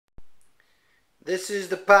This is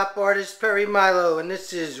the pop artist Perry Milou, and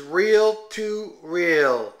this is Real to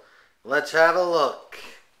Real. Let's have a look.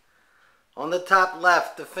 On the top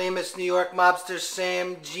left, the famous New York mobster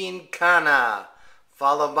Sam Giancana,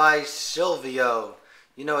 followed by Silvio.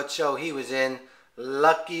 You know what show he was in?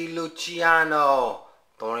 Lucky Luciano,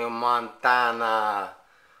 Tony Montana,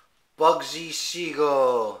 Bugsy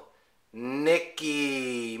Siegel,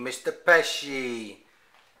 Nicky, Mr. Pesci,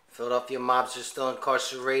 Philadelphia mobster still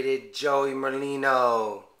incarcerated, Joey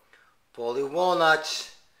Merlino, Paulie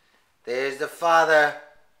Walnuts. There's the father,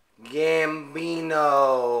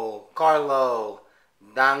 Gambino, Carlo,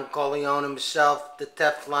 Don Corleone himself, the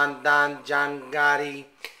Teflon Don, John Gotti.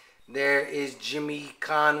 There is Jimmy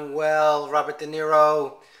Conwell, Robert De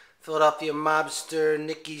Niro, Philadelphia mobster,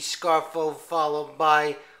 Nicky Scarfo, followed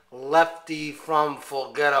by Lefty from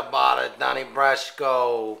Forget About It, Donnie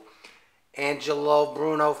Brasco. Angelo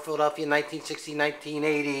Bruno, Philadelphia,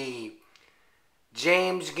 1960-1980.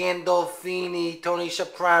 James Gandolfini, Tony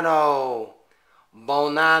Soprano,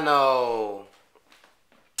 Bonanno.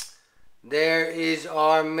 There is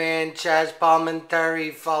our man Chaz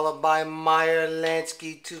Palminteri, followed by Meyer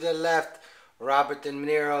Lansky to the left. Robert De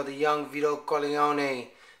Niro, the young Vito Corleone,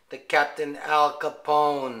 the Captain Al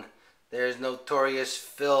Capone. There's Notorious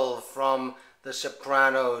Phil from The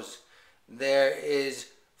Sopranos. There is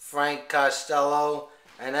Frank Costello,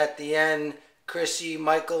 and at the end, Chrissy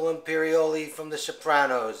Michael Imperioli from The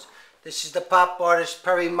Sopranos. This is the pop artist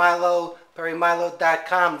Perry Milou,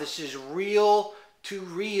 PerryMilou.com. This is Real to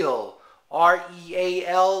Real,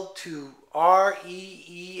 R-E-A-L to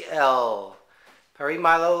R-E-E-L,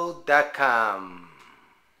 PerryMilou.com.